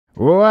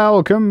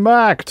Welcome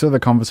back to the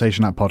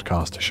Conversation App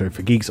Podcast, a show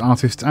for geeks,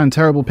 artists, and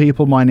terrible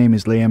people. My name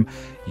is Liam.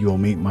 You will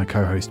meet my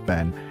co-host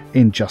Ben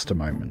in just a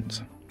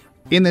moment.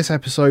 In this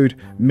episode,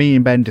 me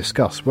and Ben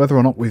discuss whether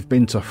or not we've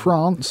been to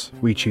France,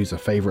 we choose a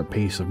favourite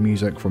piece of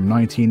music from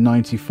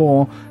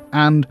 1994,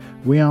 and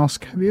we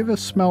ask, have you ever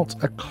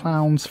smelt a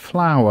clown's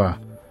flower?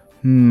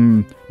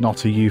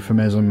 Not a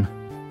euphemism.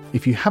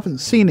 If you haven't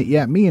seen it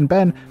yet, me and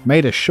Ben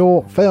made a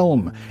short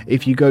film.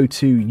 If you go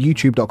to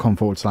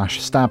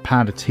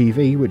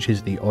youtube.com/StabPadTV, which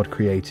is the Odd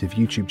Creative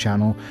YouTube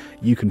channel,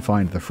 you can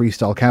find the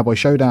Freestyle Cowboy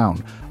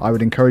Showdown. I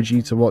would encourage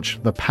you to watch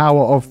The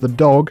Power of the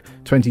Dog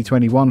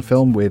 2021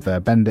 film with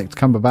Benedict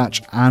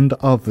Cumberbatch and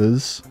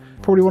others.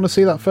 Probably want to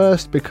see that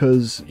first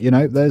because,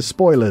 there's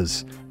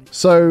spoilers.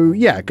 So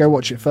yeah, go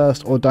watch it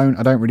first or don't,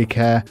 I don't really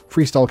care.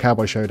 Freestyle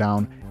Cowboy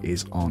Showdown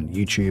is on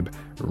YouTube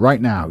right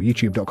now,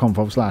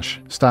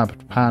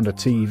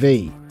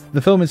 youtube.com/StabPandaTV.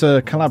 The film is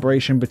a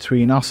collaboration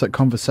between us at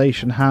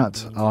Conversation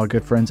Hat, our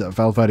good friends at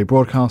Valverde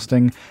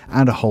Broadcasting,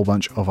 and a whole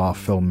bunch of our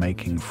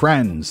filmmaking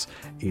friends.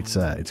 It's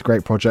a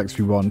great project.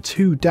 We won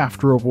 2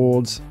 DAFTA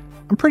awards.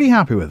 I'm pretty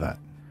happy with it.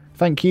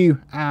 Thank you,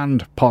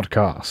 and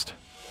podcast.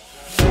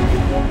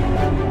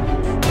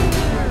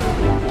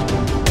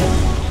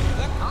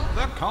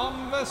 The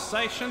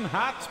Conversation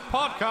Hat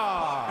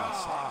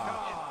Podcast.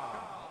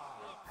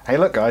 Hey,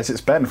 look, guys,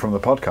 it's Ben from the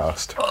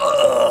podcast.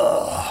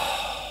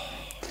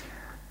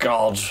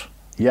 God.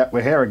 Yep,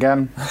 we're here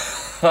again.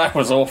 That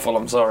was awful,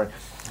 I'm sorry.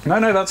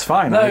 No, that's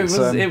fine. No,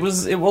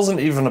 it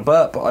wasn't even a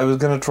burp. I was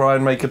going to try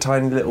and make a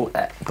tiny little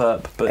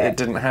burp, but it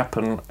didn't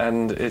happen,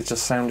 and it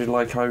just sounded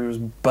like I was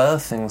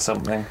birthing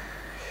something.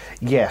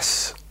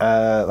 Yes,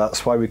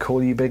 that's why we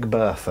call you Big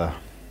Bertha.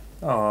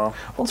 Aww.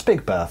 What's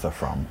Big Bertha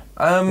from?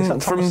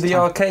 From the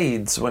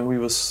arcades when we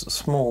were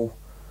small.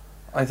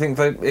 I think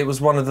that it was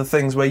one of the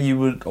things where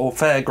or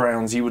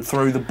fairgrounds, you would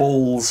throw the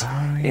balls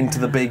into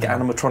the big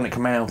animatronic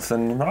mouth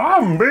and,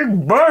 I'm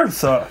Big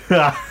Bertha!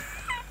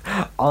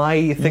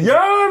 I think...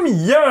 Yum,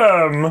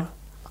 yum!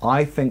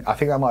 I think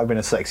that might have been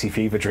a sexy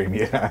fever dream,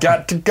 yeah.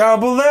 Got to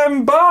gobble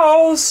them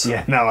balls!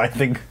 Yeah, no, I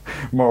think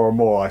more and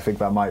more, I think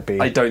that might be...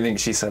 I don't think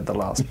she said the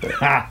last bit.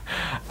 I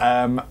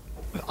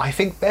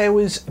think there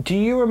was... Do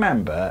you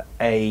remember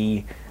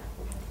a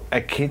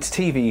kids'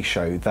 TV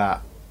show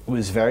that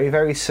was very,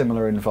 very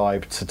similar in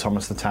vibe to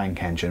Thomas the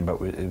Tank Engine,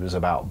 but it was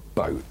about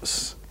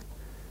boats?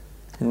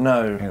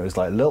 No. It was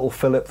like Little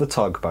Philip the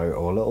Tugboat,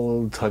 or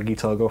Little Tuggy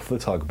Tug off the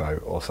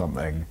Tugboat, or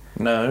something.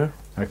 No.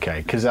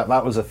 Okay, because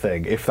that was a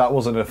thing. If that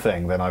wasn't a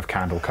thing, then I've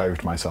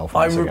candle-coved myself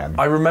once again.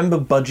 I remember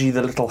Budgie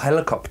the Little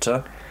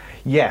Helicopter.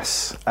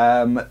 Yes,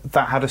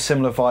 that had a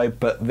similar vibe,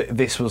 but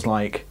this was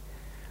like...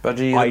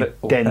 Budgie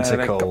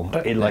identical.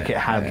 It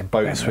had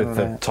boats with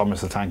the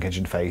Thomas the Tank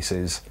Engine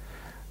faces,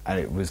 and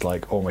it was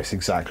like almost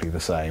exactly the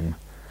same.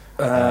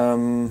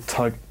 It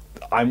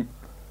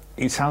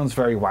sounds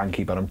very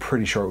wanky, but I'm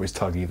pretty sure it was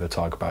Tuggy the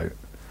Tugboat.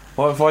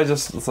 What if I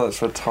just search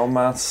for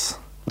Thomas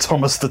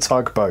the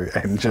Tugboat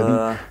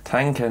Engine?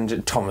 Tank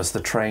Engine. Thomas the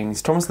Train.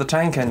 It's Thomas the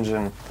Tank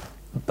Engine,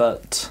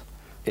 but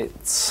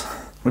it's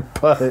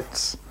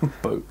boats.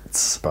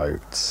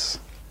 Boats.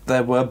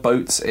 There were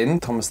boats in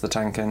Thomas the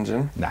Tank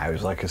Engine. No, it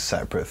was like a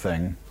separate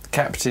thing. The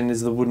captain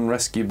is the wooden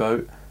rescue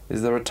boat.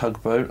 Is there a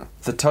tugboat?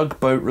 The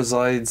tugboat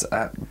resides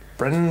at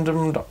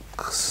Brendam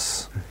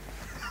Docks.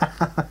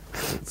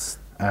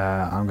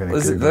 I'm going to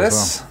Is it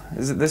this? Well.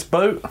 Is it this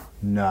boat?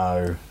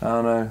 No.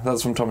 Oh no,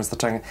 that's from Thomas the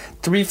Tank.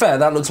 To be fair,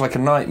 that looks like a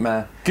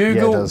nightmare.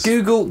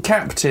 Google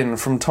captain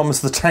from Thomas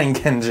the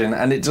Tank Engine,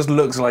 and it just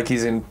looks like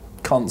he's in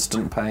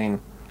constant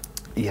pain.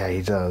 Yeah,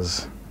 he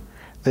does.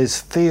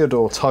 There's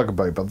Theodore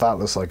Tugboat, but that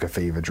looks like a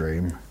fever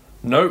dream.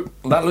 Nope,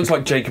 that looks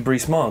like Jacob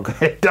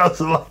Rees-Mogg. It does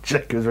look like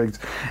Jacob Rees,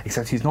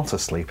 except he's not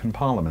asleep in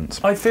Parliament.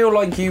 I feel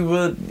like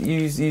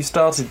you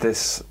started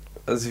this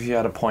as if you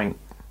had a point.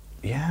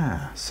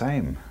 Yeah,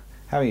 same.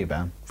 How are you,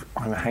 Ben?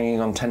 I'm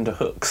hanging on tender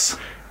hooks.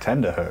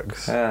 Tender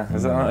hooks? Yeah,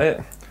 is that not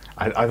it?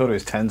 I thought it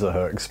was tender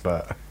hooks,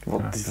 but... Well,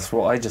 that's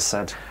what I just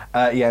said.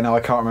 Yeah, no,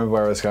 I can't remember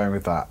where I was going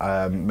with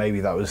that.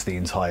 Maybe that was the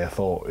entire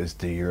thought, is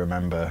do you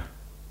remember...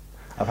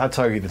 I've had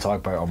Togi the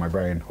Tugboat on my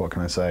brain. What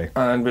can I say?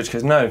 In which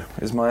case, no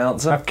is my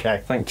answer.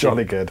 Okay, thank you.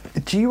 Jolly good.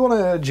 Do you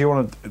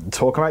want to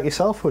talk about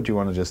yourself, or do you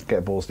want to just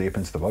get balls deep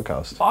into the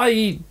podcast?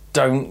 I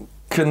don't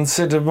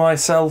consider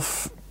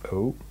myself.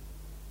 Ooh,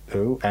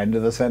 end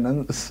of the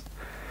sentence.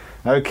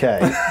 Okay,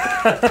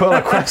 pull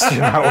a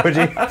question out, would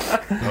you?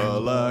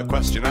 Pull a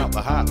question out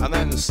the hat and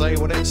then say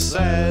what it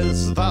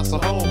says. That's the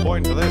whole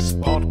point of this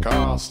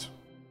podcast.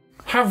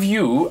 Have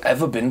you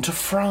ever been to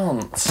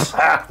France?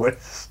 We're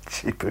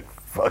stupid.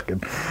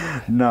 Fucking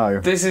no.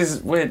 This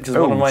is weird because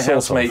one of my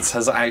housemates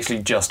has actually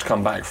just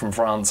come back from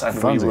France, and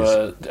we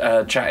were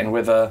chatting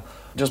with her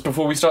just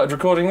before we started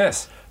recording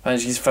this, and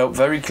she's felt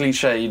very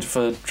cliched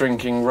for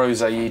drinking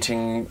rosé,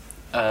 eating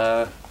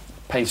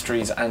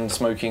pastries, and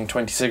smoking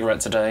 20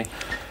 cigarettes a day.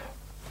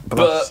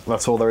 But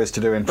that's all there is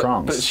to do in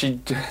France. But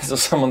so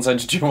someone said,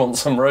 "Do you want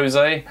some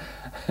rosé?"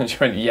 And she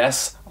went,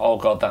 "Yes." "Oh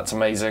God, that's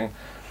amazing."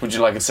 "Would you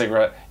like a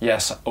cigarette?"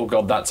 "Yes." "Oh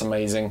God, that's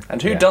amazing."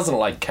 And who doesn't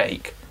like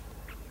cake?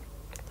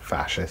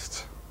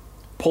 Fascists.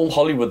 Paul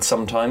Hollywood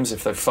sometimes,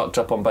 if they've fucked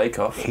up on Bake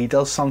Off. He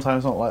does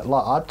sometimes not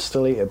like I'd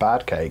still eat a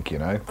bad cake, you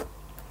know.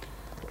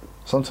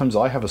 Sometimes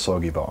I have a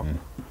soggy bottom.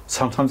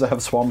 Sometimes I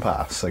have swamp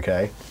ass,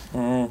 okay?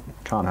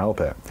 Can't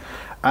help it.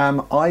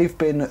 I've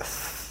been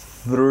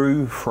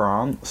through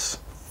France,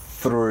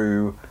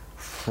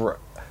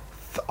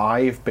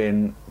 I've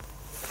been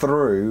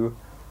through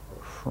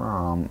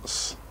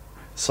France.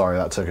 Sorry,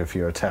 that took a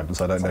few attempts.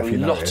 I don't know if you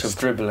noticed. A lot of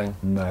dribbling.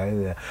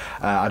 No, yeah.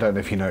 I don't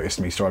know if you noticed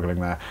me struggling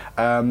there.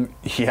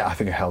 Yeah, I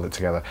think I held it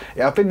together.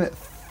 Yeah, I've been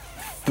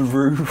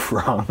through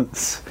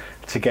France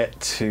to get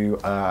to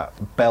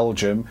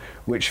Belgium,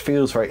 which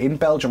feels very... In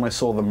Belgium, I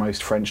saw the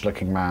most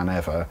French-looking man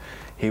ever.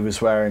 He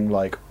was wearing,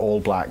 like,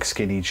 all black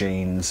skinny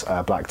jeans,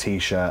 black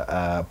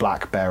T-shirt,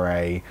 black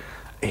beret.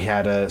 He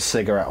had a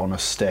cigarette on a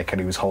stick,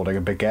 and he was holding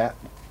a baguette.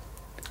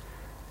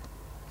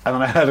 And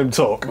then I heard him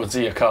talk. Was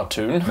he a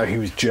cartoon? No, he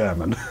was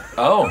German.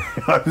 Oh.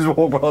 I was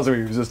walking past him,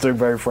 he was just doing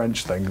very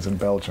French things in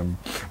Belgium,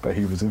 but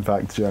he was in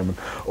fact German.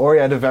 Or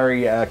he had a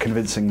very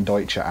convincing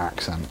Deutsche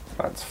accent.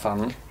 That's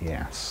fun.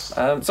 Yes.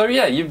 So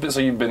yeah, you've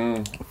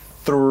been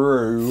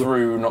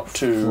through, not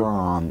to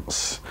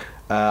France.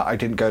 I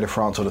didn't go to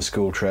France on a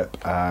school trip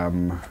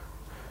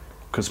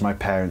because my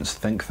parents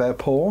think they're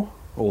poor.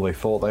 Or they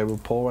thought they were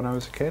poor when I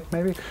was a kid,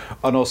 maybe.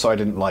 And also I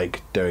didn't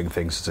like doing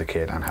things as a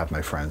kid and had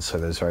no friends, so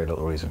there's very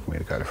little reason for me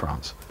to go to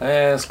France.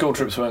 School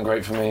trips weren't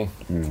great for me.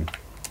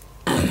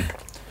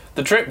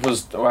 The trip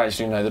was... Well,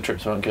 actually, no, the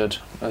trips weren't good.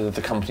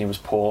 The company was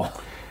poor.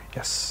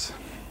 Yes.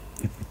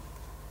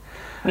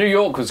 New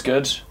York was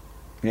good.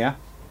 Yeah?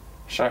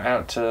 Shout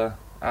out to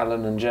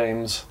Alan and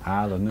James.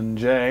 Alan and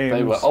James.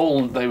 They were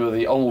old. They were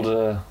the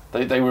older...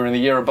 They were in the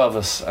year above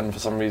us, and for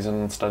some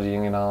reason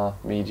studying in our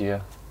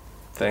media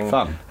thing.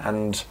 Fun.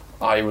 And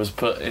I was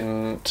put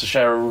in to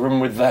share a room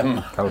with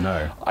them. Oh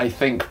no. I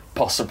think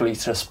possibly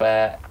to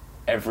spare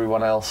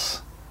everyone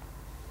else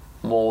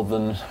more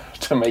than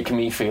to make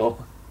me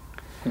feel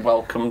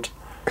welcomed.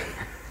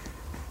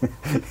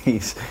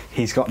 He's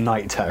got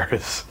night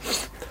terrors.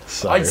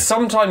 So. I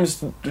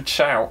sometimes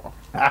shout.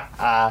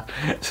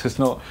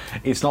 So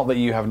it's not that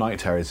you have night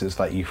terrors, it's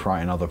that you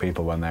frighten other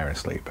people when they're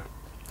asleep.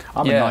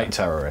 I'm a night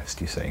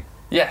terrorist, you see.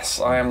 Yes,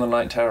 I am the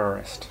night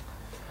terrorist.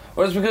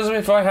 Well, it's because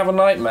if I have a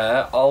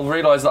nightmare, I'll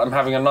realise that I'm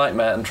having a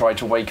nightmare and try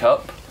to wake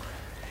up.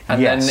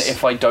 And then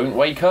if I don't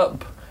wake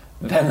up,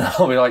 then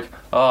I'll be like,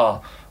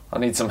 I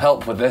need some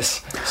help with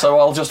this. So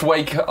I'll just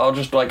like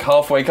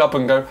half wake up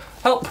and go,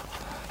 help.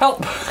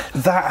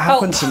 That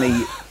happened to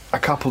me a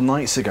couple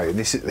nights ago.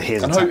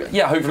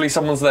 Hopefully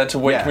someone's there to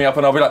wake me up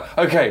and I'll be like,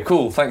 okay,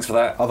 cool, thanks for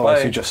that. Otherwise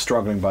Bye. you're just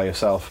struggling by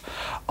yourself.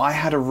 I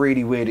had a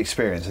really weird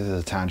experience. This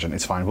is a tangent,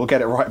 it's fine. We'll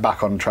get it right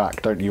back on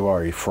track, don't you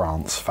worry,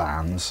 France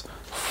fans.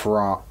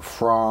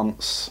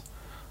 France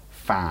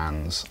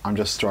fans. I'm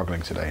just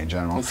struggling today in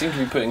general. You seem to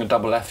be putting a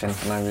double F in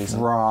for no reason.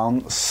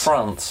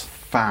 France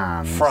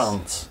fans.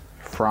 France.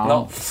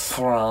 Not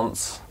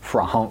France.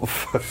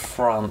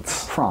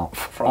 France. France.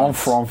 En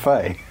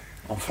français.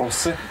 En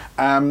français.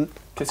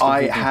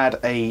 I had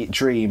a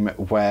dream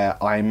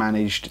where I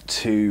managed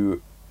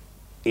to,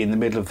 in the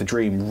middle of the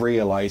dream,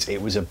 realise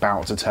it was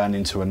about to turn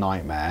into a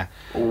nightmare.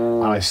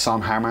 Ooh. And I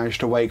somehow managed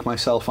to wake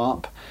myself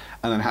up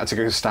and then had to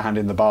go stand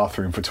in the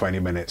bathroom for 20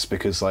 minutes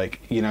because, like,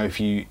 you know, if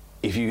you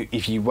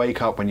wake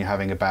up when you're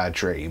having a bad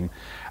dream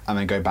and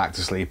then go back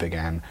to sleep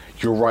again,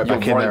 you're right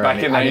back in there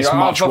and it's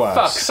much worse.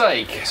 For fuck's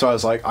sake. So I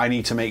was like, I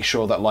need to make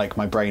sure that, like,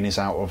 my brain is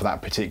out of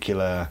that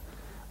particular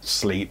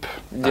sleep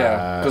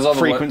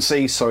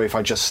frequency, so if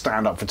I just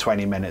stand up for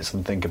 20 minutes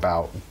and think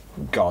about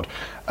God,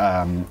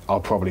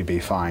 I'll probably be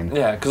fine.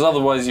 Yeah, because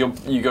otherwise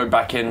you go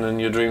back in and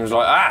your dream's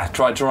like,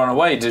 tried to run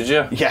away, did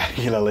you? Yeah,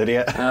 you little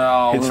idiot.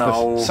 Oh, it's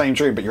no. the same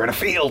dream, but you're in a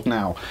field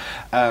now.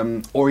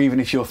 Or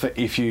even if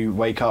if you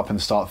wake up and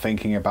start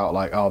thinking about,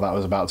 like, that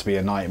was about to be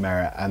a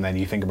nightmare, and then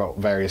you think about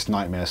various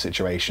nightmare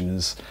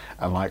situations,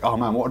 and like, oh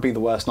man, what would be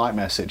the worst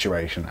nightmare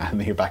situation? And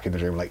then you're back in the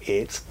dream, like,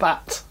 it's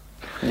that.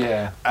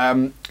 Yeah.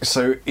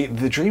 So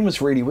the dream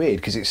was really weird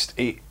because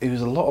it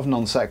was a lot of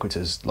non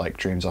sequiturs, like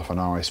dreams often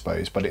are, I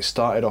suppose. But it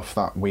started off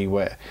that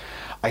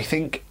I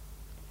think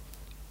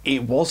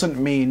it wasn't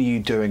me and you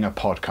doing a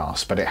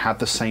podcast, but it had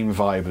the same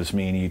vibe as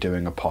me and you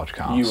doing a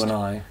podcast. You and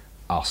I.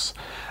 Us.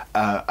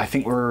 I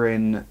think we were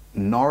in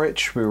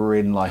Norwich. We were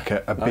in like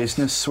a nice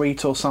business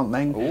suite or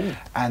something. Ooh.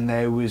 And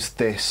there was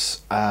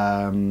this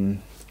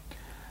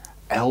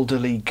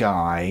elderly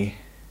guy.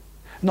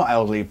 Not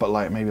elderly, but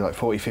like maybe like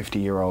 40,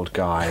 50-year-old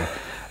guy.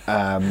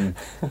 And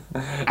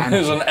he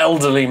was an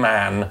elderly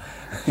man,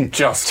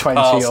 just 20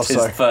 past or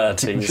so. His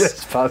 30s.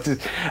 Just past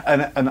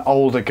an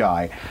older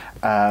guy.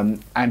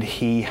 And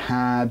he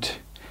had,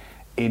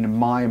 in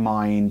my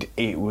mind,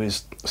 it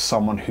was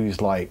someone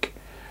who's like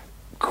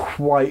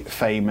quite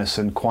famous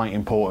and quite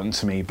important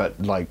to me,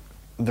 but like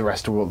the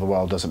rest of the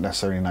world doesn't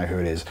necessarily know who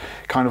it is.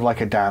 Kind of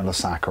like a Dan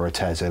Lassac or a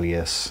Tez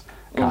Ilias.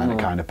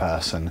 Kind of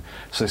person.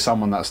 So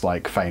someone that's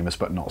like famous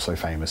but not so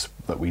famous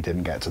that we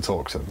didn't get to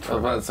talk to them.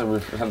 So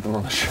we've had them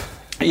on the show.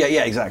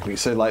 Yeah, exactly.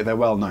 So like they're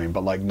well known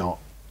but like not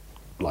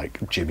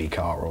like Jimmy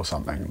Carr or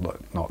something,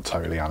 not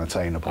totally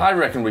unattainable. I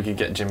reckon we could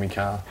get Jimmy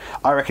Carr.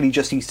 I reckon he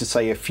just needs to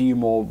say a few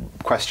more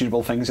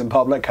questionable things in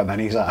public and then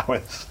he's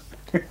ours.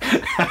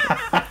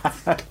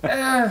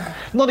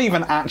 Not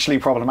even actually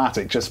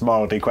problematic, just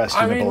morally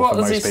questionable for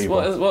most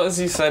people. What has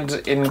he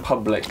said in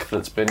public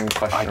that's been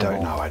questionable? I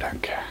don't know, I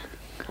don't care.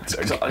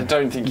 I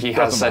don't think he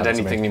has said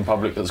anything in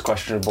public that's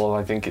questionable.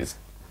 I think it's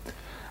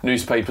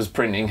newspapers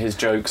printing his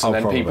jokes and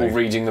then probably. people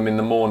reading them in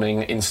the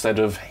morning instead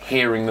of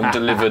hearing them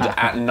delivered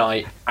at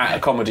night at a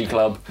comedy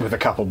club. With a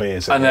couple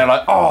beers. And they're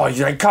like, oh,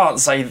 you can't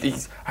say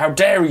these. How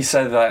dare he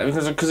say that?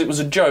 Because it was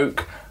a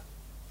joke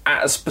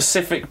at a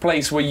specific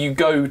place where you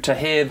go to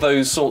hear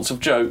those sorts of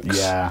jokes.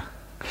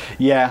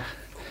 Yeah.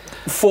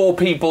 For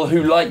people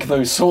who like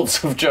those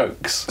sorts of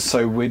jokes.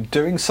 So we're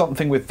doing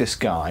something with this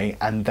guy,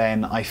 and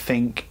then I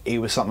think it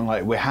was something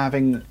like we're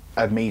having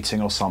a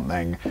meeting or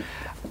something,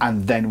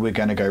 and then we're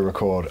going to go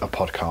record a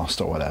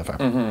podcast or whatever.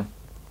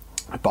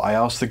 Mm-hmm. But I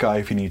asked the guy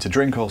if he needs a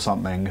drink or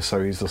something,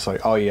 so he's just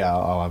like, oh yeah,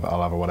 I'll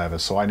have a whatever.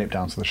 So I nip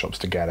down to the shops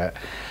to get it.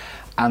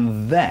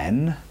 And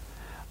then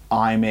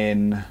I'm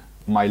in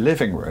my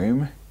living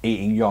room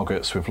eating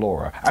yogurts with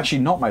Laura. Actually,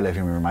 not my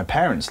living room, my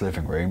parents'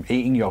 living room,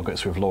 eating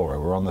yogurts with Laura.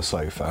 We're on the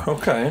sofa.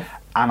 Okay.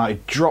 And I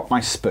drop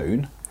my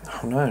spoon.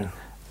 Oh no.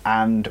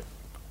 And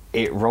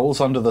it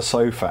rolls under the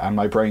sofa and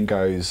my brain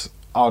goes,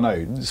 oh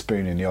no,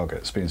 spoon in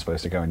yogurt. Spoon's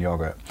supposed to go in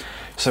yogurt.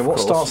 So what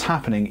starts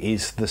happening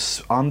is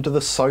under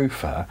the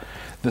sofa,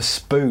 the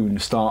spoon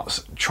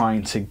starts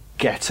trying to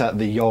get at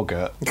the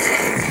yogurt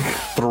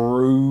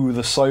through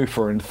the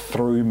sofa and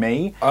through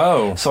me.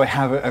 Oh. So I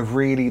have a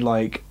really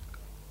like...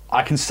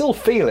 I can still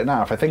feel it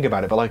now if I think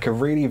about it, but like a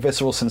really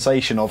visceral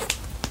sensation of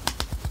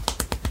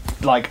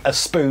like a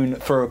spoon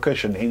through a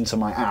cushion into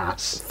my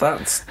ass.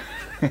 That's...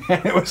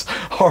 It was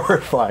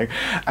horrifying.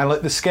 And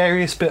like the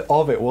scariest bit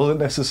of it wasn't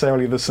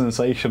necessarily the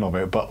sensation of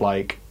it, but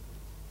like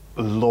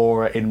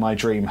Laura in my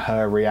dream,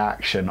 her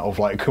reaction of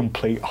like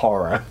complete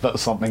horror that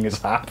something has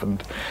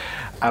happened.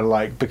 And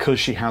like because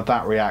she had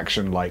that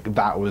reaction, like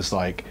that was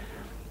like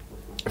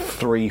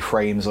 3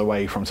 frames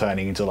away from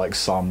turning into like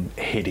some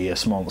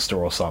hideous monster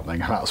or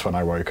something. And that's when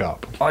I woke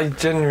up. I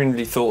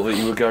genuinely thought that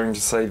you were going to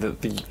say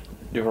that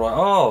you were like,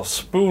 oh,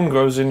 spoon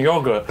goes in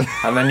yogurt,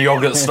 and then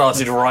yogurt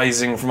started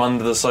rising from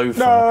under the sofa.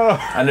 No!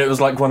 And it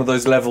was like one of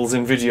those levels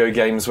in video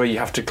games where you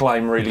have to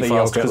climb really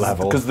fast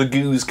because the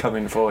goo's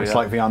coming for you. It's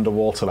like the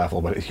underwater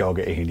level, but it's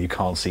yogurty and you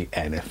can't see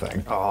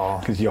anything. Oh.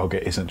 Because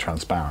yogurt isn't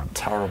transparent.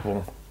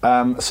 Terrible.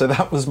 So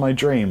that was my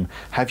dream.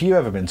 Have you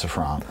ever been to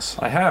France?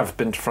 I have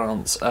been to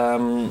France.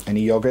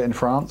 Any yogurt in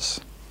France?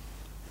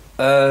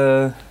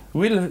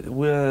 Oui,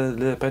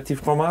 le petit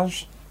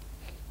fromage.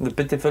 Le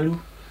petit falou.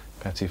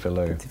 Petit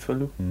falou. Petit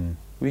falou.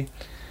 Oui.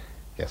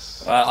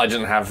 Yes. I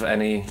didn't have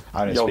any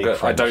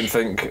yogurt. I don't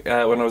think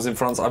when I was in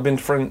France. I've been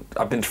to French.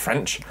 I've been to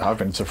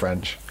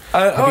French.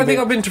 I think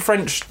I've been to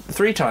French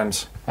 3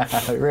 times.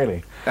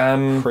 Really?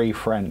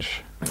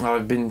 Pre-French.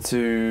 I've been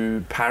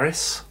to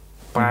Paris.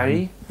 Paris.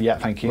 Mm-hmm. Yeah,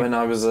 thank you. When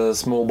I was a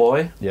small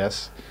boy.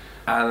 Yes.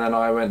 And then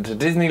I went to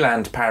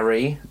Disneyland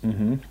Paris.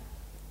 Mm-hmm.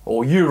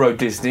 Or Euro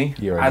Disney,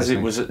 as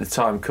it was at the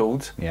time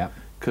called. Yeah.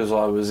 Because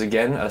I was,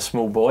 again, a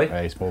small boy.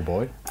 A small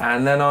boy.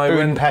 And then I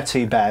went...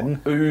 petit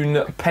Ben.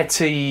 Un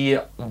petit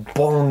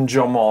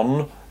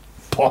bonjamon.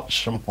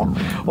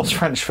 Bonjamon. What's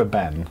French for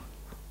Ben?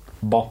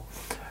 Bon.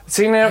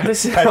 See, now,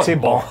 this is... Petit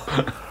bon.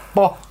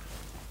 Bon.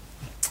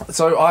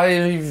 So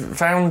I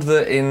found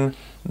that in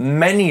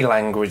many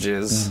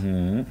languages,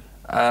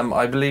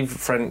 I believe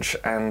French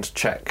and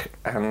Czech,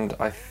 and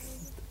I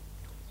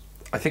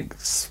think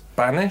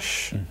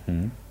Spanish,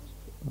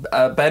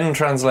 Ben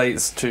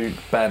translates to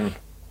Ben.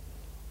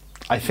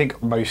 I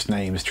think most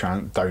names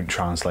don't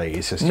translate.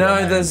 It's just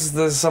no.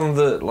 There's some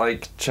that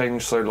like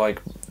change. So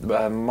like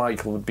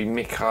Michael would be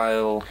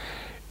Mikhail.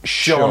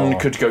 John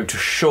could go to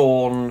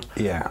Sean.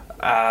 Yeah.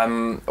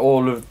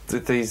 All of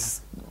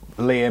these.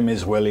 Liam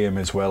is William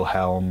is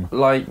Wilhelm.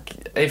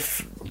 Like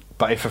if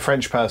a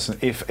French person,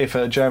 if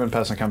a German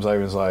person comes over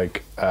and is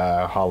like,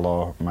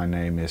 "Hello, my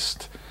name is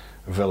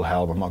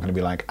Wilhelm," I'm not going to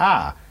be like,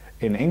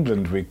 in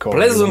England we call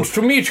pleasant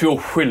to meet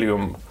you,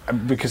 William.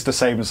 Because the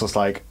same as just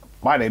like,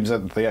 my name's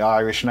the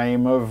Irish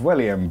name of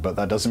William, but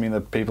that doesn't mean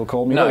that people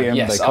call me William.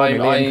 Yes, they call me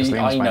Liam because I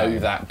Liam's my know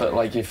name. that, but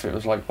like if it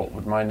was like, what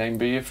would my name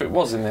be if it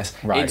was in this?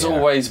 Right, it's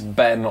always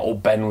Ben or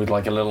Ben with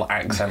like a little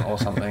accent or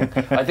something.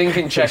 I think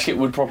in Czech it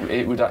would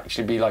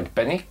actually be like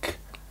Benik.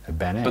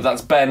 Benik. But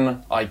that's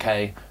Ben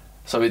IK,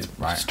 so it's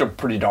still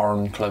pretty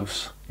darn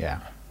close. Yeah.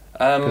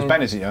 Because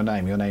Ben isn't your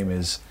name. Your name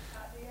is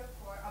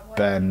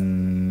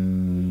Benedict.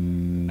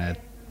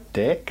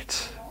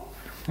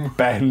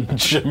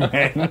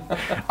 Benjamin.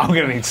 I'm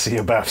going to need to see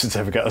your birth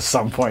certificate at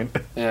some point.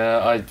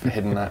 Yeah, I've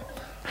hidden that.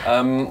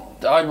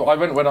 I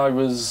went when I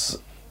was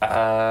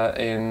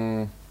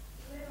in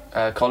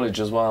college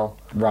as well.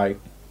 Right.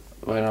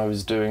 When I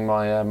was doing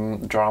my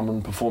drama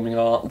and performing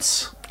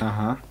arts.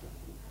 Uh-huh.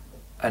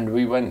 And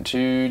we went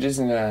to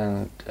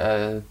Disneyland,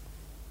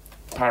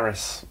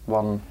 Paris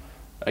one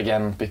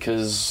again,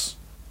 because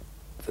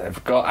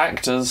they've got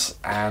actors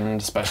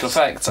and special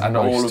effects and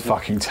most all of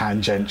fucking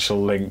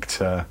tangential link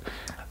to.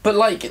 But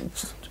like,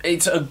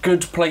 it's a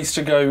good place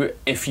to go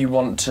if you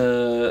want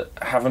to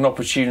have an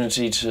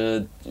opportunity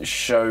to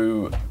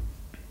show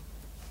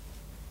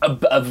a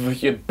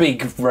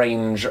big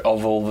range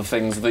of all the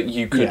things that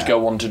you could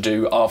go on to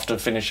do after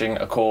finishing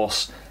a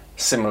course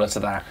similar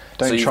to that.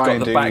 So you've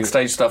got the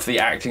backstage stuff, the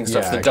acting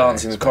stuff, the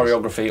dancing, the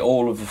choreography,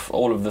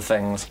 all of the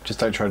things. Just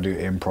don't try to do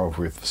improv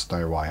with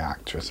Snow White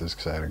actresses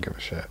because I don't give a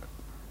shit.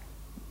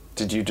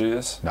 Did you do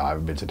this? No, I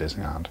haven't been to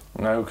Disneyland.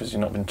 No, because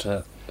you've not been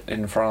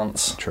in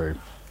France. True.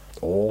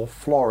 Or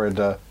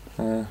Florida.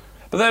 Yeah.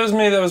 But there was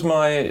me, there was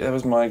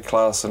my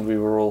class, and we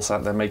were all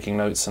sat there making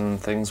notes and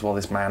things while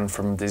this man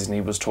from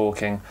Disney was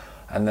talking,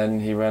 and then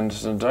he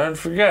went, and don't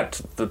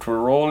forget that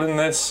we're all in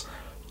this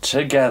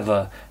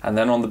together. And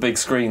then on the big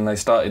screen they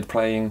started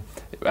playing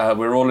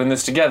We're All in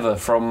This Together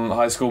from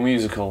High School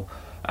Musical,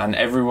 and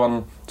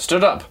everyone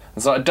stood up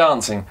and started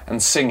dancing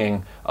and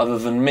singing, other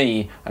than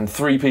me and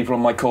 3 people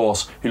on my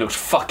course who looked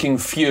fucking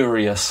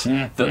furious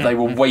that they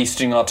were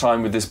wasting our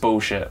time with this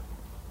bullshit.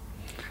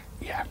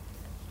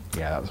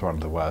 Yeah, that was one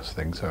of the worst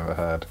things I've ever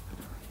heard.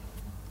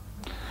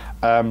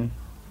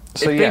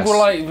 So if people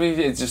like,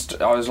 it's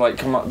just, I was like,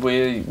 come on,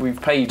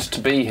 we've paid to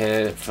be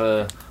here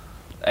for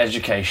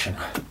education.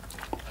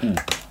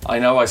 I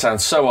know I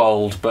sound so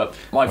old, but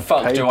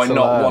fuck do I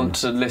not want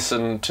to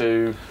listen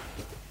to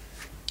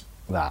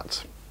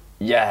that.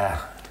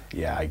 Yeah,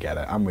 I get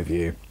it. I'm with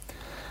you.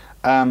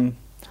 So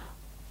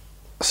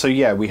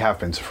yeah, we have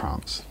been to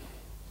France.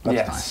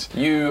 That's nice.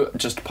 You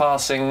just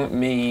passing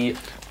me,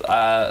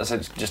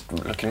 just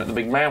looking at the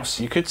big mouse.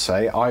 You could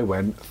say I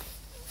went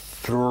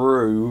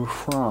through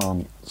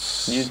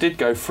France. You did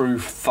go through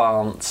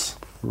France.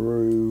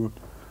 Through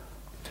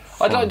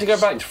France. I'd like to go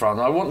back to France.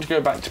 I want to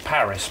go back to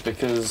Paris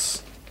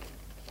because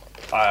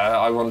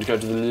I want to go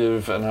to the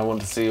Louvre and I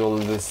want to see all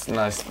of this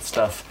nice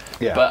stuff.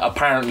 Yeah. But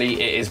apparently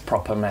it is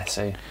proper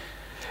messy.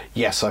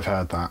 Yes, I've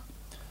heard that.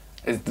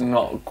 It's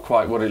not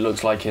quite what it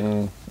looks like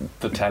in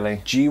the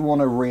telly. Do you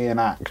want to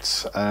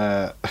reenact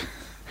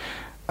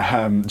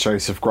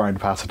Joseph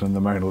Grind-Pattern and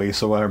the Mona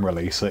Lisa worm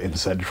releaser in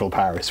central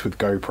Paris with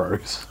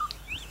GoPros?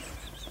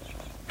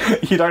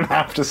 You don't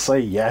have to say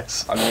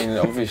yes. I mean,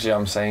 obviously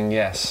I'm saying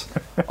yes.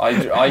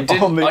 I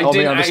didn't, on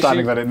the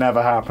understanding that it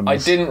never happens. I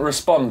didn't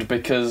respond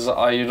because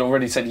I had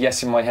already said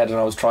yes in my head and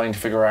I was trying to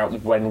figure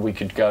out when we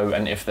could go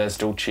and if there's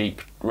still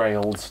cheap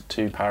rails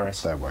to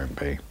Paris. There won't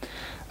be.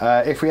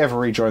 If we ever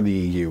rejoin the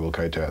EU, we'll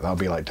go do it. That'll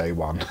be like day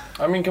 1.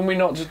 I mean, can we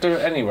not just do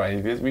it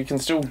anyway? We can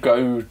still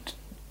go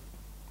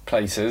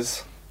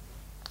places.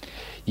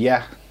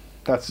 Yeah,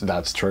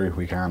 that's true.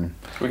 We can.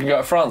 We can go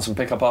to France and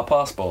pick up our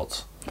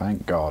passports.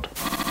 Thank God.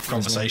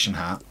 Conversation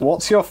hat.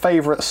 What's your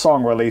favourite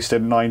song released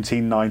in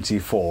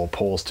 1994?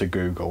 Pause to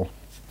Google.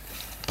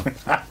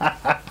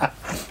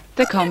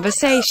 The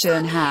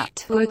Conversation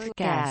Hat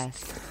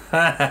podcast.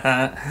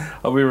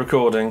 Are we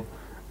recording?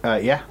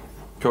 Yeah.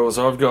 Cool.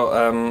 So I've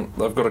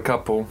got a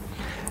couple.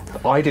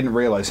 I didn't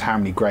realise how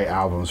many great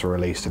albums were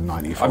released in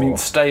 94. I mean,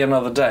 Stay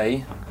Another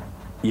Day.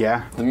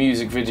 Yeah. The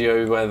music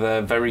video where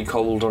they're very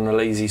cold on a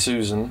Lazy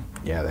Susan.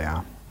 Yeah, they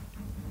are.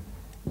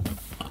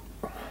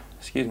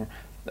 Excuse me.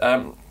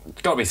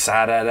 It's got to be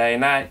Saturday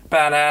Night.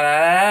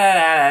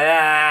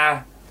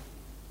 Ba-da-da-da-da-da.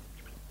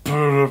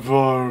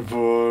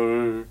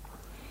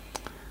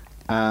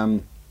 I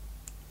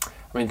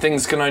mean,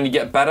 things can only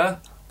get better.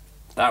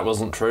 That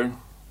wasn't true.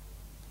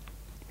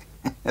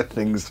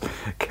 Things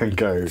can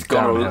go It's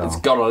got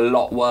a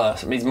lot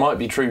worse. I mean, it might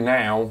be true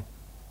now,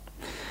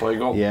 but it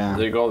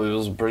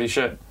was pretty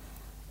shit.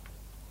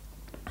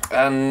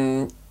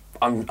 And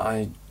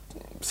I'm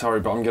sorry,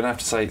 but I'm gonna have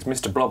to say it's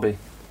Mr. Blobby.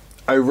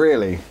 Oh,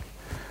 really?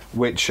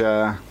 Which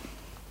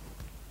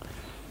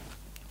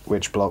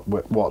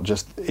what?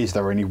 Just is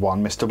there only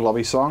one Mr.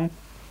 Blobby song?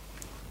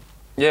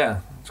 Yeah,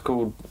 it's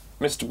called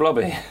Mr.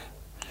 Blobby.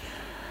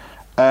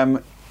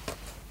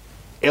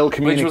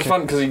 Ill-communicated. Which was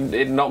fun because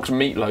it knocked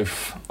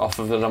Meatloaf off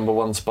of the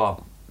 #1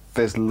 spot.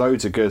 There's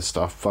loads of good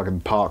stuff.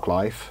 Fucking Park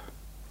Life.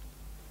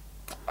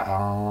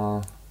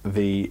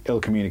 The Ill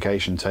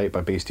Communication tape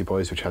by Beastie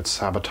Boys, which had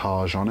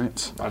Sabotage on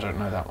it. I don't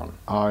know that one.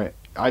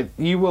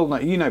 You will know.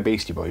 You know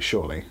Beastie Boys,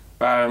 surely.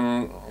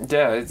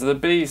 Yeah, it's the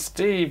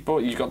Beastie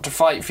Boys. You got to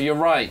fight for your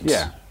right.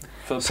 Yeah.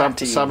 For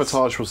patties.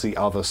 Sabotage was the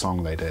other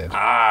song they did.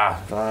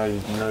 I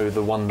know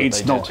the one that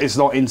it's they not. did. It's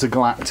not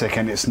Intergalactic,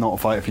 and it's not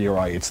Fight for Your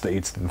Right. It's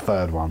the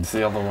third one. It's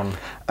the other one.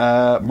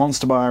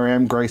 Monster by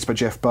R.E.M., Grace by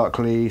Jeff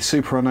Buckley,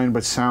 Super Unknown by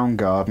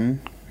Soundgarden.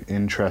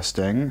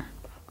 Interesting.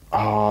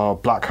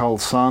 Black Hole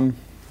Sun.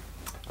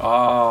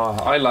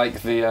 I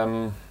like the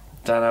Dan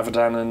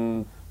Avidan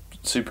and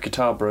Super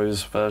Guitar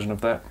Bros version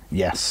of that.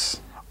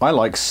 Yes. I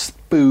like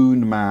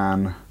Spoon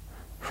Man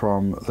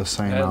from the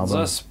same album.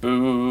 There's a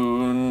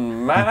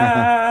spoon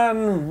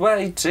man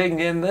waiting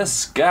in the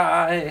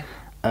sky.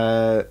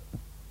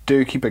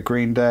 Dookie by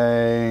Green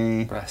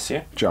Day. Bless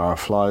you. Jar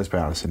of Flies by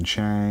Alice in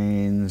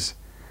Chains.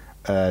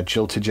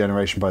 Jilted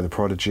Generation by The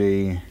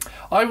Prodigy.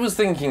 I was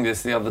thinking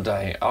this the other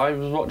day. I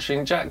was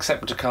watching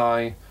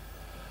Jacksepticeye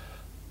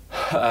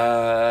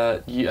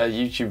A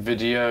YouTube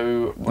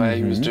video where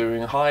he was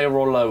doing higher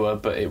or lower,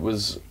 but it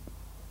was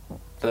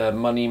the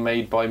money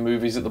made by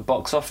movies at the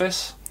box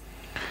office.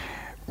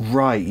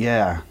 Right,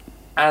 yeah.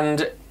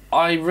 And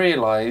I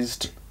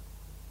realised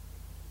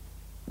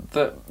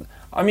that,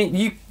 I mean,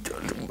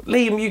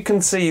 Liam, you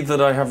can see that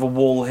I have a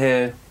wall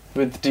here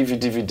with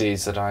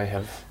DVDs that I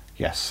have.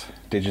 Yes,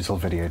 digital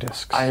video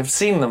discs. I have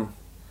seen them.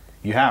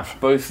 You have?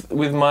 Both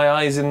with my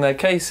eyes in their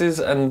cases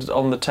and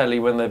on the telly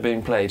when they're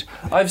being played.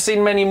 I've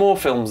seen many more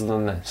films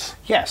than this.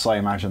 Yes, I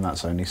imagine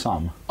that's only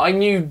some. I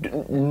knew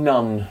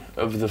none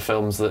of the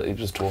films that he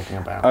was talking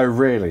about. Oh,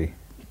 really?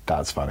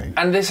 That's funny.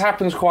 And this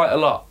happens quite a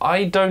lot. I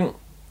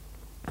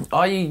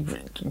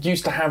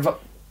used to have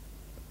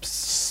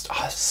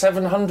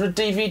 700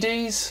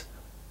 DVDs.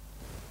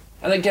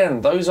 And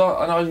again,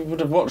 and I would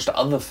have watched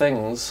other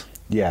things.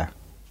 Yeah.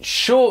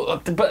 Sure,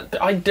 but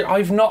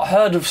I've not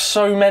heard of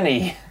so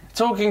many.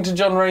 Talking to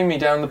John Ramey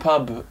down the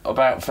pub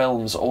about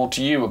films, or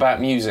to you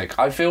about music,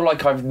 I feel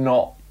like I've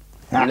not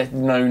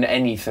known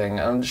anything,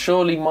 and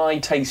surely my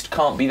taste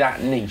can't be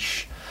that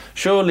niche.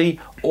 Surely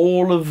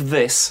all of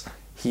this,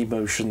 he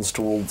motions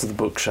towards the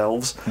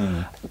bookshelves,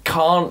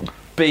 can't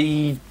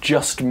be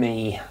just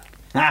me.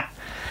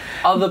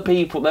 Other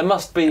people, there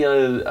must be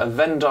a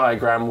Venn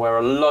diagram where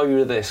a load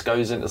of this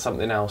goes into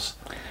something else.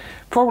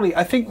 Probably.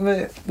 I think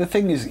the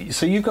thing is,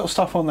 so you've got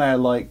stuff on there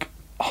like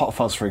Hot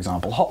Fuzz, for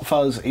example. Hot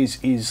Fuzz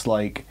is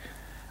like,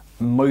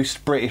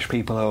 most British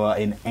people who are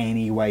in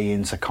any way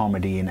into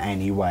comedy in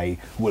any way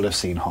will have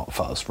seen Hot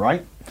Fuzz,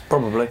 right?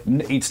 Probably.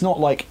 It's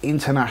not like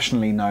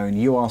internationally known.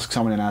 You ask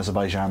someone in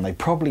Azerbaijan, they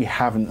probably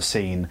haven't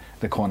seen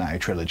the Cornetto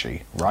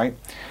trilogy, right?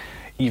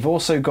 You've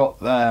also got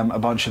a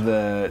bunch of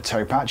the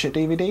Terry Pratchett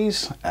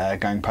DVDs,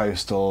 Going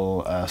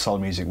Postal, Soul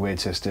Music, Weird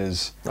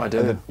Sisters. I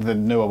do. The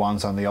newer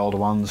ones and the older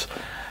ones.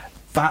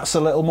 That's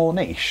a little more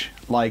niche.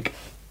 Like,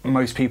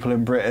 most people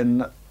in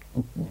Britain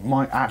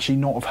might actually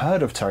not have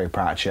heard of Terry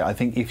Pratchett. I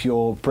think if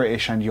you're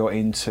British and you're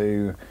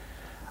into...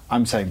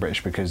 I'm saying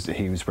British because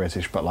he was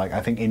British, but like,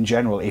 I think in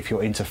general, if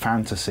you're into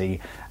fantasy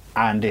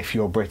and if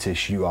you're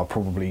British, you are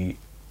probably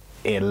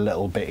a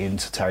little bit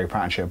into Terry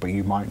Pratchett, but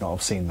you might not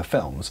have seen the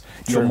films.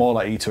 True. You're more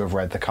likely to have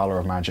read The Colour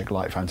of Magic,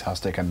 Light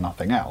Fantastic, and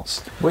nothing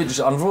else. Which,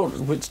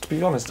 to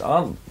be honest,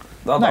 are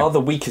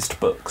the weakest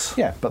books.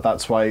 Yeah, but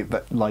that's why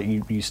like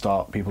you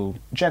start people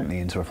gently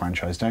into a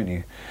franchise, don't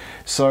you?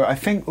 So I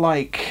think,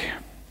 like,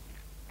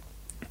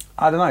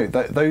 I don't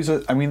know, those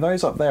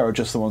up there are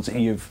just the ones that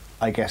you've,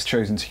 I guess,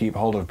 chosen to keep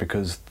hold of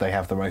because they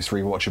have the most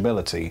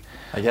rewatchability.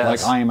 I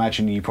guess. Like, I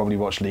imagine you probably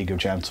watch League of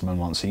Gentlemen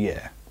once a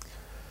year.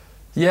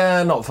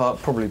 Yeah,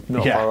 probably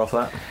not far off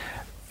that.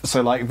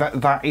 So like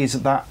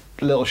that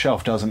little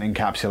shelf doesn't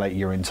encapsulate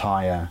your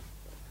entire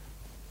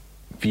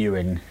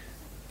viewing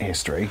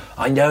history.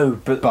 I know,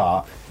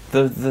 but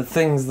the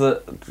things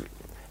that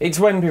it's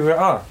when people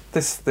go,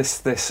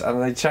 this, and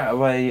they chat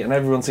away, and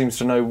everyone seems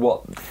to know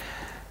what.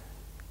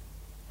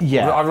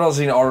 Yeah, I've not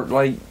seen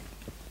like.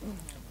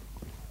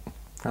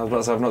 I was about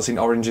to say I've not seen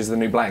Orange is the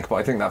New Black, but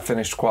I think that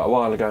finished quite a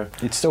while ago.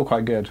 It's still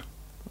quite good.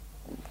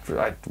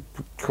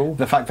 Cool.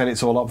 The fact that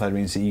it's all up there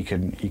means that you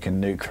can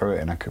nuke through it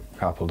in a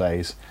couple of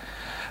days.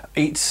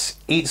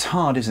 It's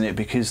hard, isn't it?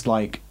 Because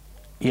like,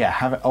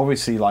 yeah,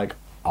 obviously, like,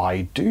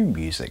 I do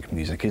music.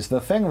 Music is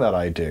the thing that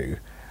I do.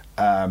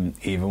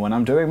 Even when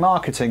I'm doing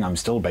marketing, I'm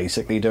still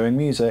basically doing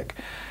music.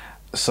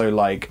 So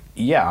like,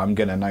 yeah, I'm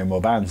gonna know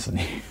more bands than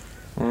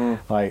you.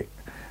 Like,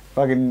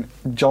 fucking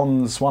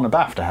John's won a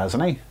BAFTA,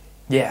 hasn't he?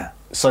 Yeah.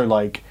 So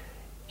like,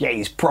 yeah,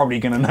 he's probably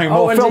gonna know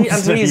more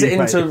films than he's you,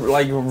 into mate.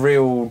 like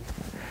real.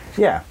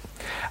 Yeah.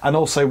 And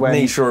also when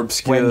niche or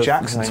obscure when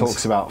Jackson things.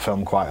 talks about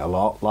film quite a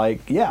lot,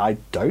 like, yeah, I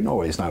don't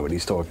always know what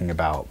he's talking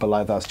about, but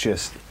like, that's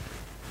just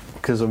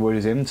because of what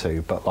he's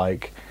into. But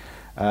like,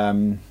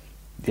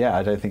 yeah,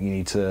 I don't think you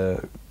need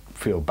to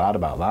feel bad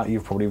about that.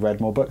 You've probably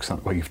read more books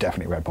than, well, you've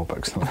definitely read more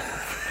books than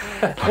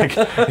like,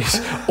 it's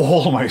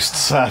almost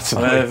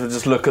certainly. I mean,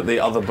 just look at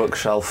the other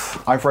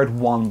bookshelf. I've read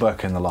one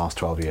book in the last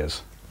 12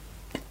 years.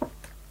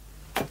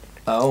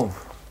 Oh.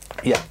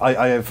 Yeah,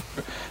 I have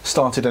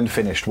started and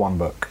finished one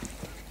book.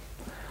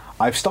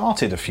 I've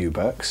started a few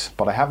books,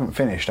 but I haven't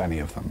finished any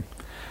of them.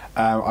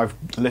 I've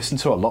listened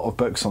to a lot of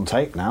books on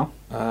tape now.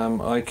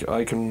 I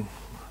can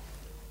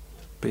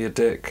be a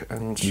dick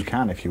and... You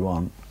can if you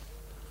want.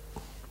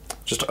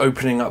 Just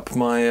opening up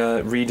my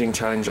reading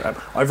challenge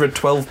app. I've read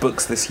 12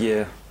 books this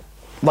year.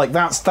 Like,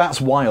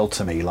 that's wild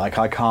to me. Like,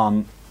 I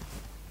can't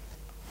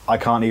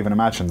even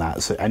imagine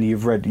that. So, and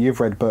you've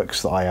read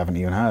books that I haven't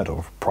even heard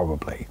of,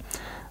 probably.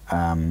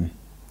 I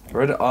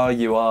read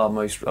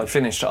RUR I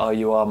finished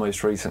RUR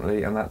most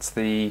recently, and that's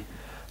the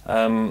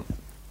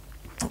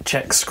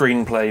Czech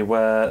screenplay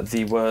where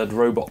the word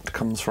robot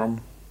comes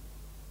from.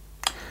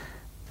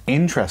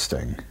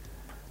 Interesting.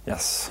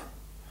 Yes.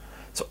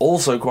 It's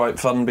also quite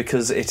fun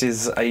because it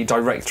is a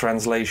direct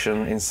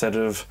translation instead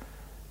of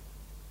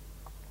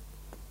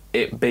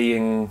it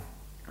being...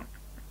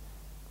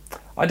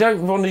 I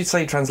don't want to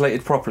say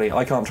translated properly.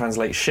 I can't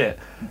translate shit.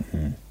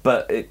 Mm-hmm.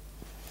 But it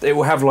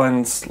will have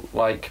lines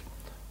like,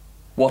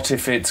 What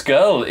if its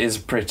girl is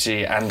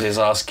pretty and is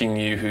asking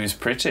you who's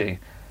pretty?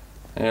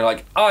 And you're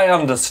like, I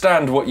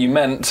understand what you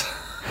meant.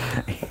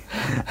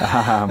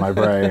 My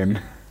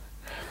brain.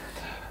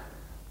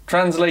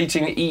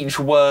 Translating each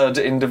word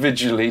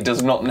individually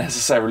does not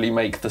necessarily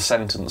make the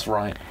sentence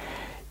right.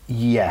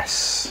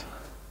 Yes.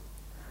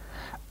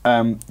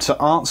 To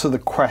answer the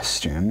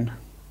question,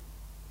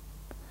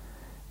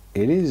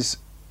 it is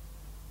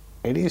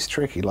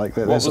tricky. Like,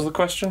 what was the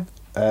question?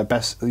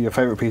 Your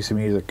favourite piece of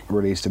music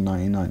released in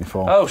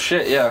 1994. Oh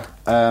shit, yeah.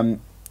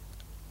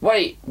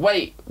 Wait.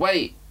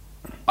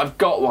 I've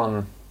got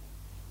one.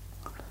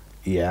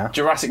 Yeah.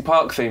 Jurassic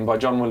Park theme by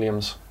John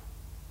Williams.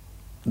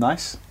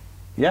 Nice.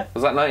 Yeah.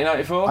 Was that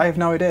 1994? I have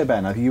no idea,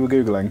 Ben. You were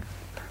Googling.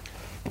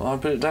 Well, I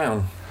put it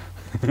down.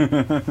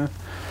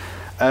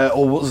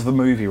 Or what was the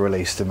movie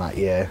released in that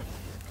year?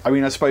 I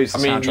mean, I suppose the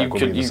soundtrack would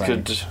be the same.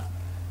 You could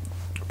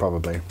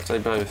probably say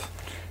both.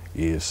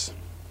 Yes.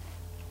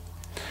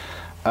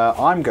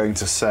 I'm going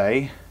to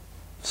say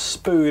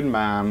Spoon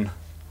Man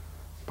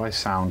by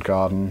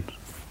Soundgarden.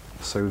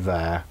 So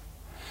there.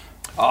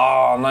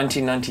 Oh,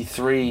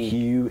 1993.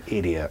 You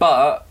idiot.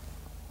 But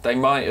they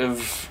might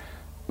have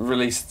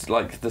released,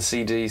 like, the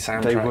CD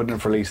soundtrack. They wouldn't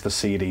have released the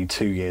CD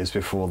 2 years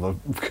before the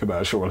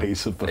commercial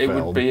release of the film.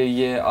 It would be a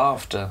year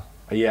after.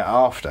 A year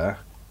after?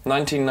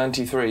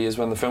 1993 is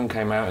when the film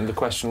came out, and the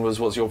question was,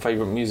 what's your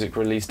favourite music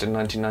released in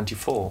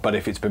 1994? But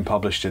if it's been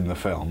published in the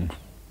film...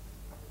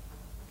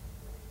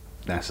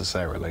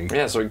 necessarily.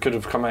 Yeah, so it could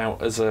have come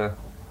out as a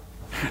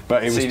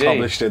But it was CD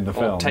published in the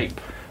film. or tape.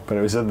 But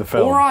it was in the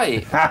film.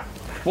 Alright!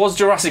 Was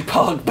Jurassic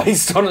Park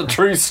based on a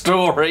true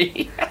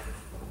story?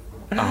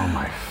 Oh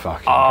my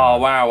fucking God.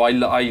 God. Wow,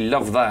 I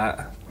love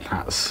that.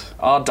 That's...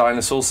 Are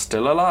dinosaurs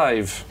still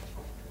alive?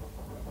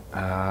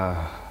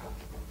 I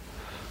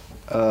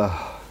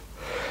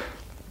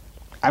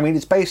mean,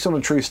 it's based on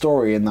a true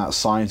story in that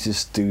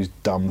scientists do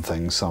dumb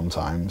things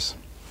sometimes.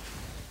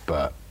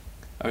 But...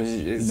 I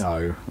mean,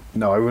 No,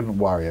 I wouldn't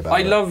worry about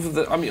it. I love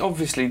that. I mean,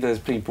 obviously, there's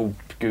people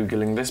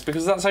Googling this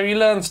because that's how you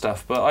learn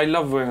stuff. But I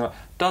love when,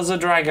 does a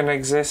dragon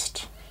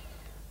exist?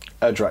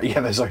 Yeah,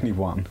 there's only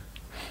one.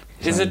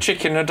 Is a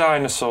chicken a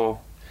dinosaur?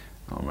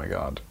 Oh my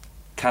God.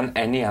 Can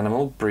any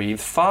animal breathe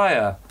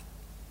fire?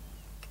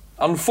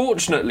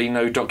 Unfortunately,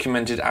 no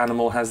documented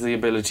animal has the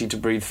ability to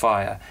breathe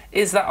fire.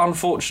 Is that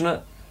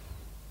unfortunate?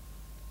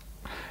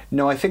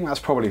 No, I think that's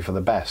probably for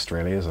the best,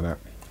 really, isn't it?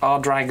 Are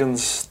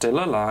dragons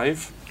still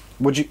alive?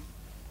 Would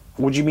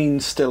you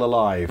mean still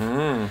alive?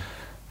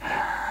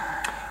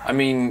 I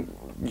mean,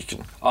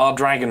 are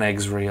dragon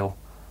eggs real?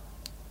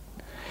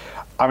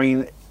 I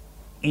mean,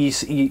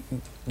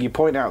 you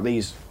point out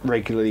these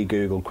regularly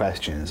Googled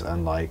questions,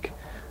 and like,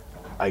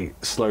 I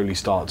slowly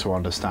start to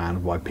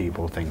understand why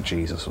people think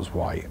Jesus was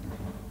white.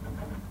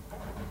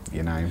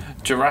 You know?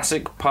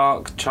 Jurassic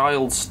Park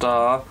child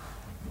star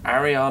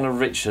Ariana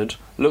Richard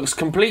looks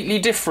completely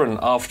different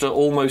after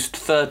almost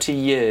 30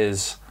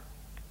 years.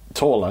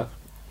 Taller.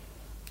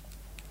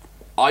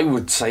 I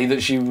would say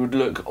that she would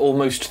look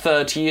almost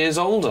 30 years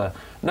older.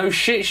 No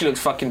shit, she looks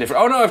fucking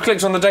different. Oh no, I've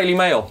clicked on the Daily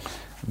Mail.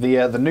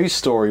 The news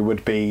story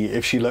would be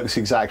if she looks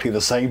exactly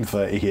the same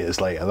 30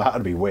 years later. That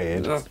would be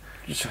weird. That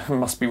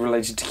must be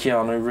related to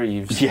Keanu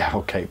Reeves. Yeah,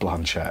 or Kate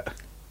Blanchett.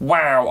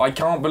 Wow, I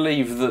can't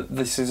believe that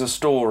this is a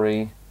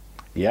story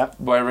Yep.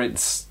 where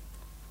it's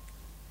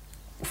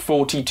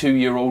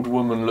 42-year-old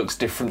woman looks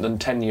different than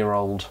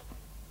 10-year-old.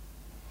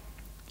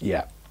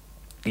 Yeah.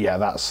 Yeah,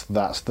 that's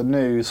the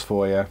news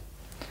for you.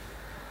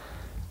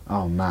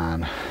 Oh,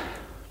 man.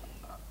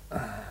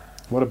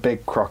 What a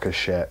big crock of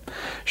shit.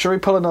 Shall we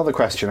pull another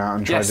question out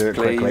and try to do it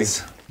quickly?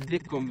 Please. The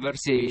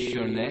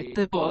Conversation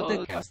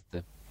Podcast.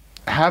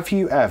 Have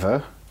you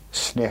ever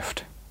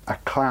sniffed a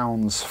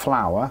clown's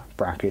flower,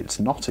 brackets,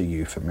 not a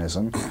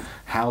euphemism?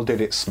 How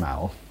did it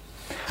smell?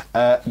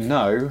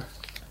 No,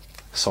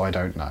 so I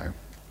don't know.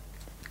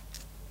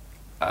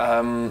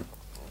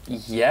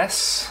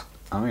 Yes,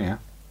 Oh, yeah.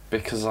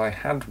 because I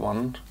had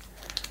one.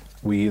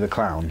 Were you the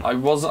clown? I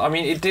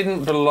mean, it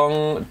didn't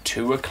belong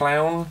to a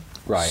clown.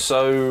 Right.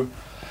 So,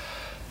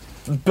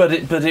 but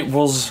it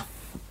was,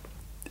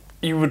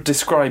 you would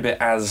describe it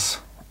as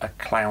a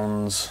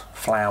clown's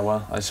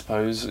flower, I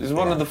suppose. It's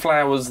one of the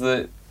flowers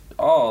that,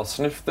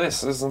 sniff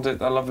this, isn't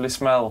it a lovely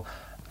smell?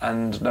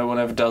 And no one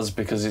ever does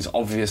because it's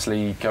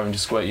obviously going to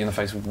squirt you in the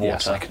face with water.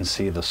 Yes, I can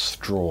see the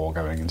straw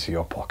going into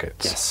your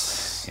pockets.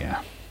 Yes.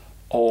 Yeah.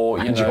 Or,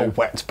 And your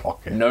wet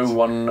pockets. no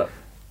one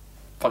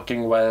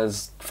fucking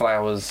wears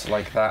flowers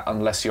like that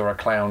unless you're a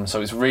clown.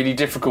 So it's really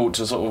difficult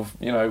to sort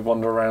of,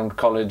 wander around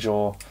college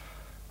or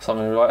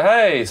something and be like,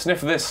 hey,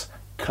 sniff this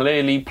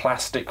clearly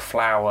plastic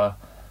flower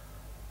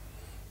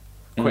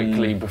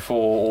quickly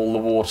before all the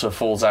water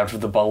falls out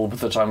of the bulb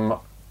that I'm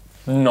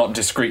not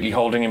discreetly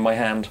holding in my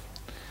hand.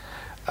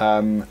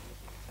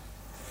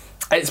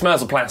 It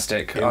smells of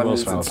plastic. It will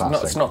smell of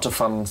plastic. It's not a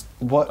fun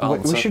What we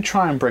answer. should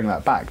try and bring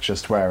that back,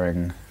 just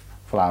wearing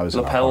flowers in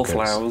our Lapel pockets.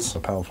 flowers.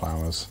 Lapel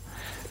flowers.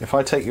 If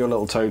I take your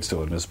little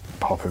toadstool and just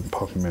pop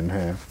them in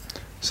here.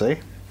 See?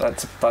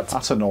 That's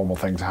That's a normal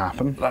thing to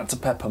happen. a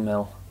pepper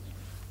mill.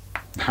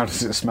 How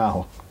does it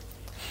smell?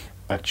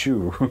 A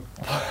chew.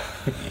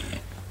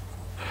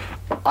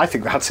 I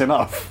think that's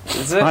enough.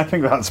 Is it? I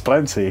think that's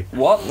plenty.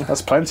 What?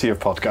 That's plenty of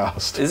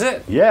podcast. Is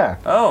it? Yeah.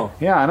 Oh.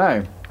 Yeah, I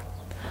know.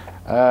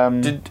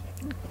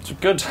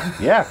 Good.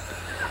 Yeah.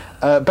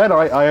 Ben,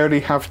 I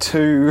only have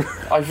 2.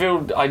 I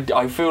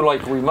feel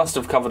like we must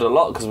have covered a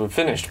lot because we're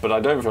finished, but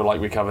I don't feel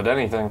like we covered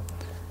anything.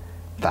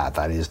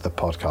 That is the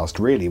podcast.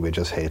 Really, we're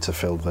just here to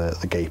fill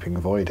the gaping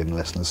void in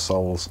listeners'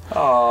 souls.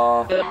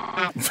 Aww.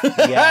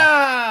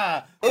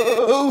 Yeah.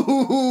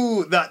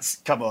 Ooh, that's...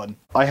 Come on.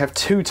 I have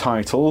 2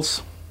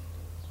 titles.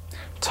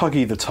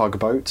 Tuggy the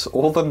Tugboat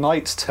or The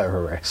Night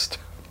Terrorist.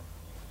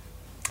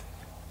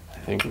 I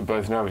think we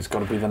both know it's got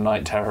to be the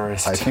Night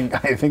Terrorist. I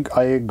think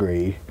I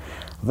agree.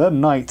 The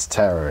Night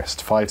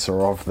Terrorist,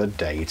 fighter of the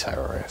Day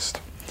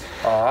Terrorist.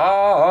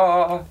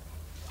 Ben,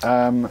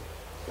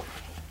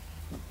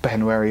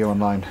 where are you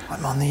online?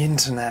 I'm on the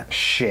internet.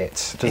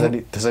 Shit.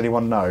 Does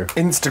anyone know?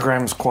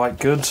 Instagram's quite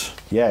good.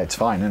 Yeah, it's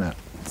fine, isn't it?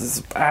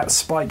 It's at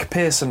Spike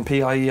Pearson,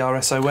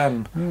 Pierson. Yeah.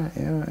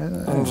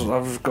 And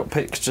I've got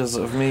pictures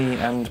of me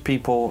and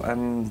people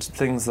and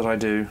things that I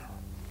do.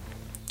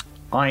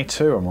 I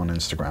too am on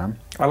Instagram.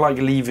 I like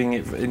leaving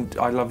it.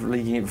 I love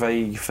leaving it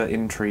vague for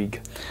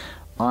intrigue.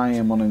 I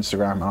am on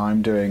Instagram and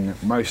I'm doing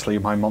mostly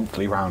my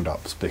monthly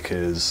roundups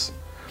because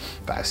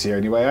that's the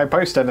only way I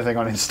post anything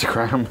on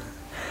Instagram.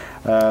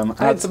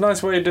 It's a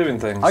nice way of doing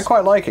things. I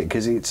quite like it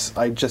because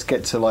I just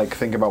get to like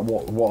think about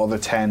what are the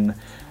 10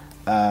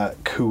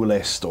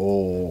 coolest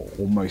or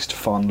most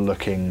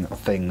fun-looking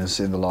things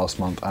in the last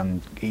month,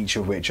 and each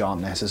of which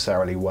aren't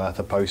necessarily worth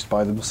a post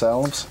by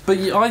themselves. But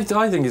I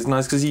think it's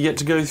nice because you get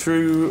to go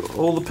through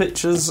all the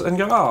pictures and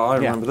go, I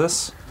remember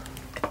this.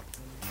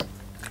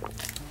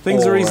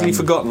 Things are easily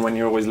forgotten when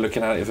you're always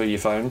looking at it through your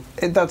phone.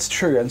 That's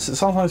true, and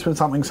sometimes when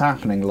something's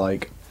happening,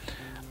 like,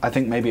 I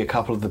think maybe a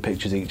couple of the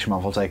pictures each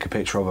month I'll take a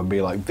picture of and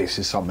be like, this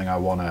is something I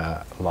want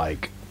to,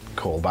 like,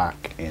 call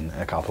back in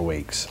a couple of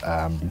weeks.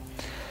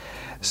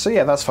 So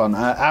yeah, that's fun.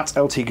 At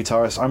LT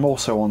Guitarist, I'm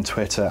also on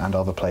Twitter and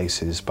other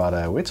places, but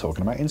we're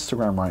talking about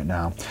Instagram right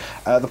now.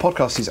 The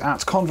podcast is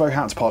at Convo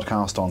Hats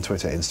Podcast on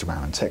Twitter,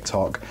 Instagram and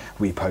TikTok.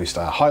 We post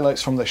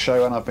highlights from the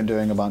show, and I've been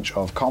doing a bunch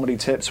of comedy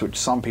tips, which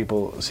some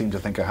people seem to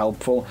think are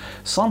helpful.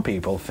 Some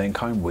people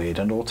think I'm weird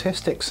and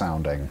autistic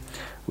sounding,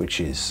 which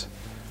is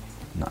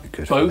not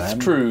good for them. Both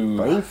true.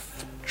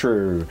 Both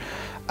true.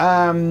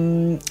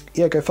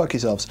 Yeah, go fuck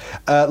yourselves.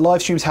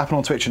 Live streams happen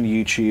on Twitch and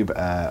YouTube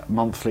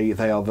monthly.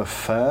 They are the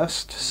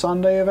first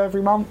Sunday of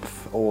every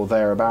month, or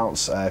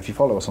thereabouts. If you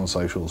follow us on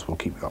socials, we'll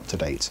keep you up to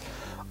date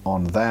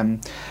on them.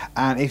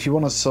 And if you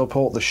want to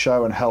support the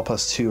show and help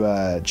us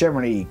to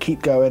generally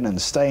keep going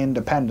and stay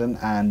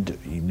independent and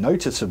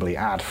noticeably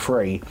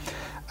ad-free,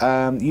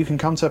 you can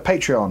come to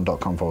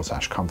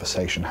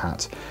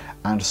patreon.com/conversationhat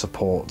and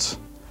support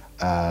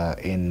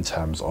in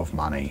terms of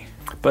money.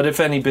 But if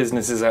any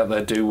businesses out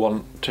there do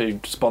want to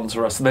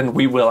sponsor us, then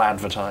we will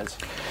advertise.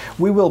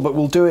 We will, but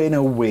we'll do it in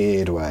a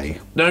weird way.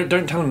 No,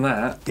 don't tell them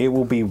that. It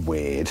will be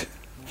weird.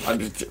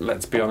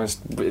 Let's be honest.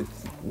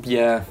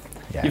 Yeah.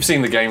 You've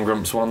seen the Game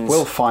Grumps ones.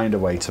 We'll find a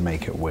way to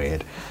make it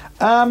weird.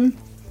 Podcast.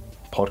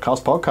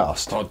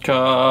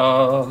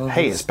 Podcast.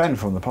 Hey, it's Ben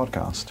from the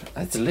podcast.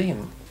 It's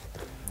Liam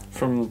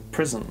from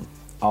prison.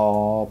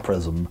 Oh,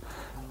 Prism.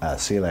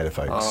 See you later,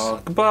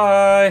 folks.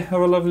 Goodbye.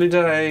 Have a lovely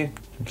day.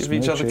 Give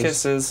each other Smooches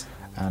kisses.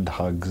 and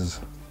hugs.